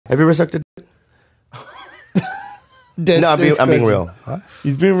Have you ever sucked a dick? No, I'm being real. What?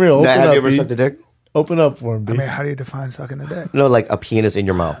 He's being real. Have you ever sucked a dick? Open up for him, B. I mean, how do you define sucking a dick? No, like a penis in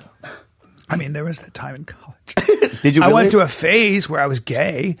your mouth. I mean, there was that time in college. Did you really? I went through a phase where I was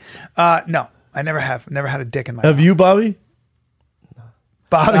gay. No, I never have. Never had a dick in my mouth. Have you, Bobby?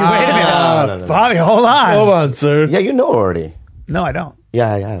 Bobby, wait a minute. No. Bobby, hold on. Hold on, sir. Yeah, you know already. No, I don't.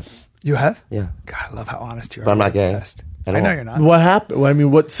 Yeah, I have. You have? Yeah. God, I love how honest you are. But I'm not gay. Best. I I know don't. you're not. What happened? Well, I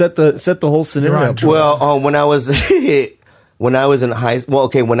mean, what set the whole scenario? on drugs. Well, when I was when I was in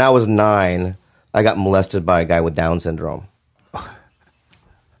when I was 9, I got molested by a guy with Down syndrome.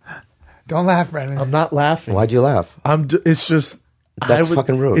 Don't laugh, Brendan. I'm not laughing. Why'd you laugh? It's just That's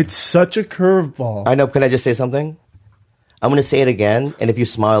fucking rude. It's such a curveball. I know. Can I just say something? I'm going to say it again, and if you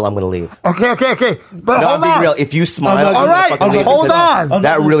smile, I'm going to leave. Okay. But No, hold I'm being on. real. If you smile, not- I'm All gonna right, fucking leave hold because on.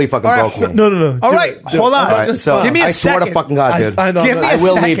 That really fucking All right, broke me. No. All right, hold on. All right, so Give me a I swear to second. fucking God, dude. I know. Give me I a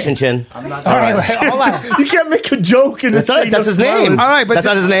will second. leave, Chin Chin. All right, hold on. You can't make a joke and That's his name. All right, but that's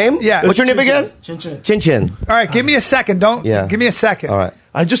not his name. Yeah. What's your name again? Chin Chin. Chin Chin. All right, give me a second. Don't. Yeah. Give me a second. All right.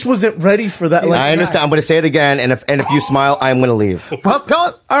 I just wasn't ready for that. Like, I understand. I'm going to say it again, and if you smile, I'm going to leave. Well,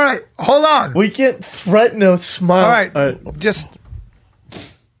 don't. All right, hold on. we can't threaten a smile. All right, just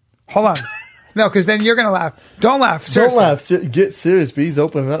hold on. No, because then you're gonna laugh. Don't laugh. Don't Seriously. laugh. Get serious. B. He's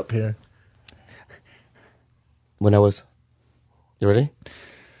opening up here. When I was, you ready?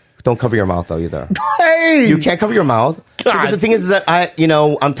 Don't cover your mouth though either. Hey, You can't cover your mouth. Because the thing is that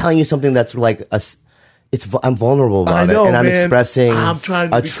I'm telling you something that's like I'm vulnerable about I know, it, and I'm man. expressing I'm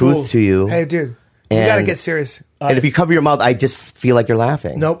trying to a be truth cool. to you. Hey, dude, you And- gotta get serious. And if you cover your mouth, I just feel like you're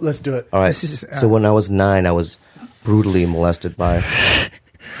laughing. Nope. Let's do it. All right. This is- So when I was 9, I was brutally molested by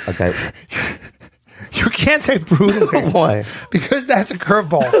a guy. You can't say brutally. Why? Because that's a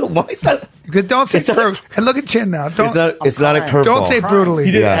curveball. Why is that? Because don't say It's not- brutally. And look at Chin now. Don't. It's not a curveball. Don't say brutally.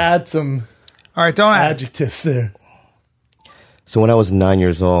 He did Yeah. add some All right, don't add. adjectives there. So when I was 9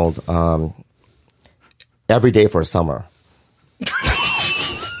 years old, every day for a summer,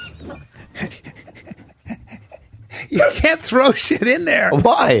 You can't throw shit in there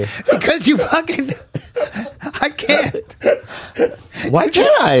why? because you fucking. I can't. Why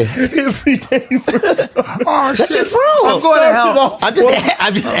can't I? Every day. Oh shit! just true. I'm going to hell. I'm just Then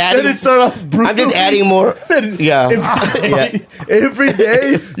adding. it started off brutal. I'm just adding more. Yeah. Every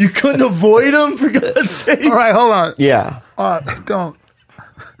day, you couldn't avoid him, for God's sake. All right, hold on. Yeah. All right, don't.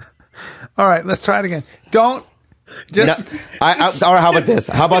 All right, let's try it again. Don't. Just. No, all right, how about this?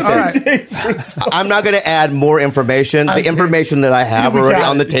 How about All this? I'm not going to add more information. The information that I have We already got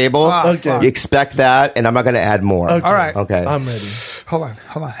on the it. table, Okay. you expect that, and I'm not going to add more. Okay. All right. Okay. I'm ready. Hold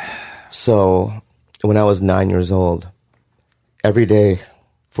on. So when I was 9 years old, every day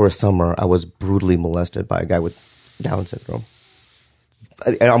for a summer, I was brutally molested by a guy with Down syndrome.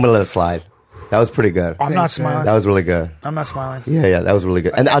 And I'm going to let it slide. That was pretty good. I'm not smiling. That was really good. I'm not smiling. Yeah, that was really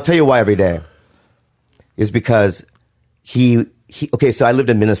good. And I'll tell you why every day. Is because he okay, so I lived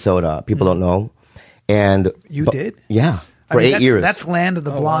in Minnesota. People don't know. And You did? Yeah. I For mean, 8 that's- years. That's land of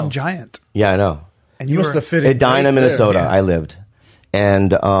the blonde wow. giant. Yeah, I know. And You you must were, have fit in Edina, right there. Minnesota, Yeah. I lived.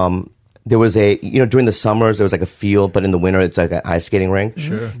 And there was during the summers, there was like a field, but in the winter, it's like an ice skating rink.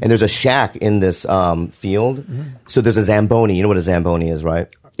 Sure. And there's a shack in this field. So there's a Zamboni. You know what a Zamboni is, right?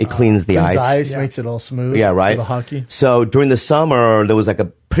 It cleans the Cleans ice. the ice, makes it all smooth. Yeah, right. For the hockey. So during the summer, there was like a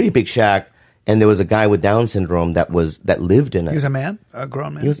pretty big shack, and there was a guy with Down syndrome that lived in it. he was a man, a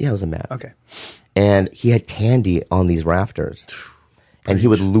grown man. He was a man. Okay. And he had candy on these rafters, and he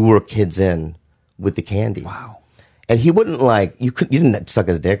would lure kids in with the candy. Wow. And he wouldn't you didn't suck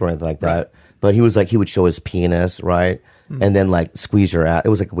his dick or anything like that. Right. But he was he would show his penis, right, and then squeeze your ass. It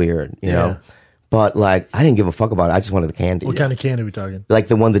was weird, you know. But I didn't give a fuck about it. I just wanted the candy. What kind of candy are we talking? Like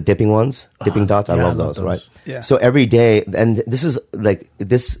the dipping ones, dipping dots. I yeah, love those, right? Yeah. So every day, and this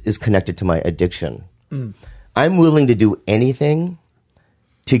is connected to my addiction. I'm willing to do anything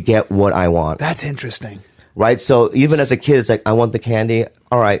to get what I want. That's interesting. Right? So even as a kid, it's I want the candy.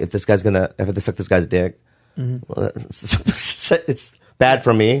 All right, if I have to suck this guy's dick, well, it's bad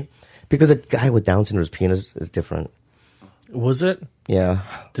for me because a guy with Down syndrome's penis is different. Was it? Yeah.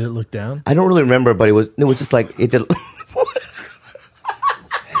 Did it look down? I don't really remember, but it was just it did. Didn't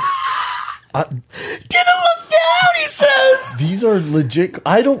look down, he says. These are legit.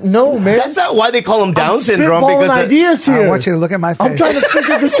 I don't know, man. That's not why they call him Down I'm syndrome. spitballing Because ideas here. I want you to look at my face. I'm trying to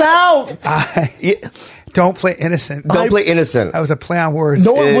figure this out. Don't play innocent. don't play innocent. That was a play on words.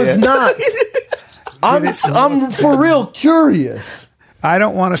 No, it was not. I'm for real curious. I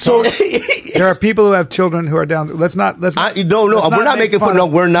don't want to talk. There are people who have children who are down. Let's not. No, we're not making fun. No,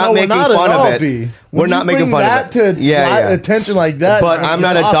 we're not making not fun at of all, it. B. We're When not you making bring fun that of it. to attention like that. But I'm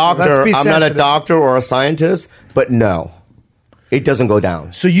not a Let's doctor. be I'm not a sensitive. doctor or a scientist. But no, it doesn't go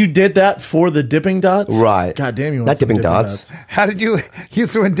down. So you did that for the dipping dots, Right. God damn, you want Not some dipping dots. How did you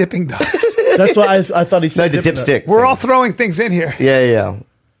threw in dipping dots? That's why I thought he No, said the dipping dipstick. We're thing. all throwing things in here. Yeah.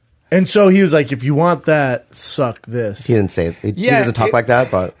 And so he was like, if you want that, suck this. He didn't say it. He Yeah, doesn't talk like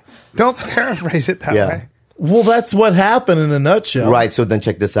that, but Don't paraphrase it that Yeah. way. Well, that's what happened in a nutshell. right. So then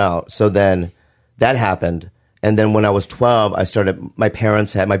check this out. So then that happened. And then when I was 12, my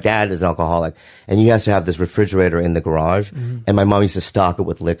dad is an alcoholic, and he has to have this refrigerator in the garage. And my mom used to stock it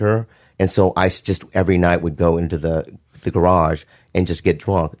with liquor. And so I just every night would go into the garage and just get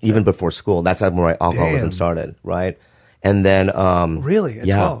drunk, even before school. That's how my alcoholism Damn. started, right? And then, Really? At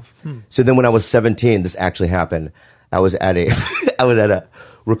 12? So then when I was 17, this actually happened. I was at a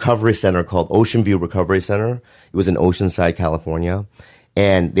recovery center called Ocean View Recovery Center. It was in Oceanside, California.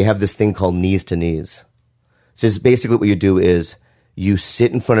 And they have this thing called knees to knees. So it's basically what you do is you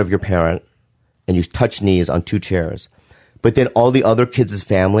sit in front of your parent and you touch knees on two chairs. But then all the other kids'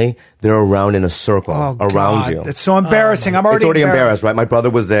 family, they're around in a circle around you. It's so embarrassing. I'm already It's already embarrassed, right? My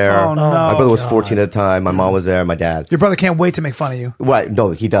brother was there. Oh, no. My brother was 14 at the time. My mom was there. My dad. Your brother can't wait to make fun of you. Right. No,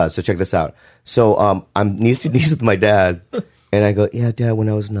 he does. So check this out. So I'm knees to knees with my dad. And I go, yeah, Dad, when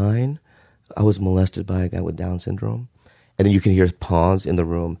I was 9, I was molested by a guy with Down syndrome. And then you can hear pause in the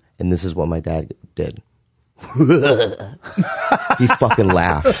room. And this is what my dad did. He fucking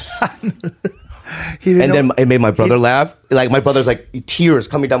laughed. And then it made my brother laugh. Like, my brother's like, tears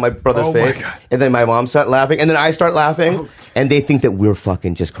coming down my brother's Oh, my face. God. And then my mom started laughing. And then I start laughing. And they think that we're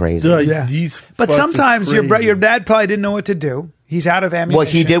fucking just crazy. Yeah. These But fucks are sometimes your crazy. dad probably didn't know what to do. He's out of ammunition. Well,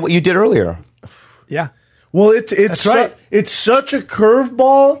 he did what you did earlier. Yeah. Well, it's That's right. it's such a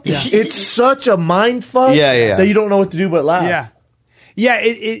curveball. Yeah. It's such a mind fuck. Yeah. That you don't know what to do but laugh. Yeah. Yeah,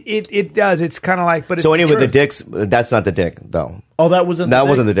 it does. It's kind of like, but it's So anyway, the truth. dicks, that's not the dick, though. Oh, that wasn't. That the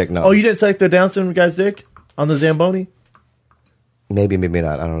wasn't the dick, no. Oh, you didn't select the Down syndrome guy's dick on the Zamboni. Maybe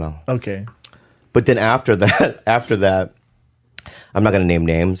not. I don't know. Okay. But then after that, I'm not going to name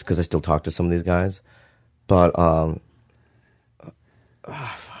names because I still talk to some of these guys. But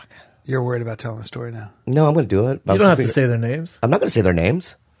You're worried about telling the story now. no, I'm going to do it. You don't have to say their names. I'm not going to say their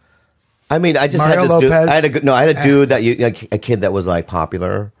names. I mean, I just Mario had this dude. Lopez. I had a dude that a kid that was like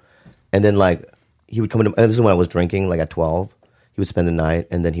popular, and then like he would come into. This is when I was drinking, like at 12. He would spend the night,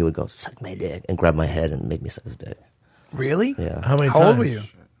 and then he would go suck my dick and grab my head and make me suck his dick. Really? Yeah. How many How times? old were you?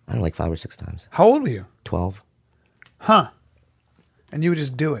 I don't know, like 5 or 6 times. How old were you? 12. Huh. And you would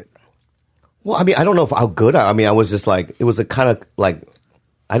just do it. Well, I mean, I don't know how good. I mean, I was just like, it was a kind of like,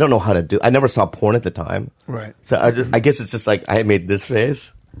 I don't know how to do. I never saw porn at the time, Right. so I guess it's just like I made this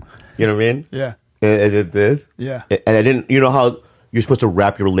face. You know what I mean? Yeah. And I did this. Yeah. And I didn't. You know how you're supposed to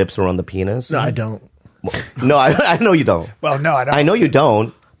wrap your lips around the penis? No, I don't. No, I know you don't. Well, no, I don't. I know you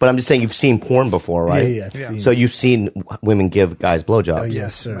don't. But I'm just saying you've seen porn before, right? Yeah, I've seen So you've seen women give guys blowjobs. Oh, yeah.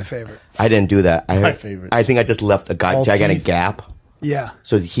 Yes, sir. my favorite. I didn't do that. My favorite. I think I just left a All gigantic teeth. gap, Yeah.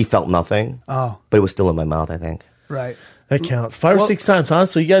 so he felt nothing. Oh. But it was still in my mouth. I think. Right. That counts. 5 or 6 times, huh?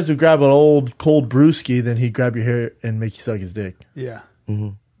 So you guys would grab an old cold brewski, then he'd grab your hair and make you suck his dick. Yeah. Mm-hmm.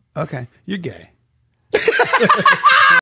 Okay. You're gay.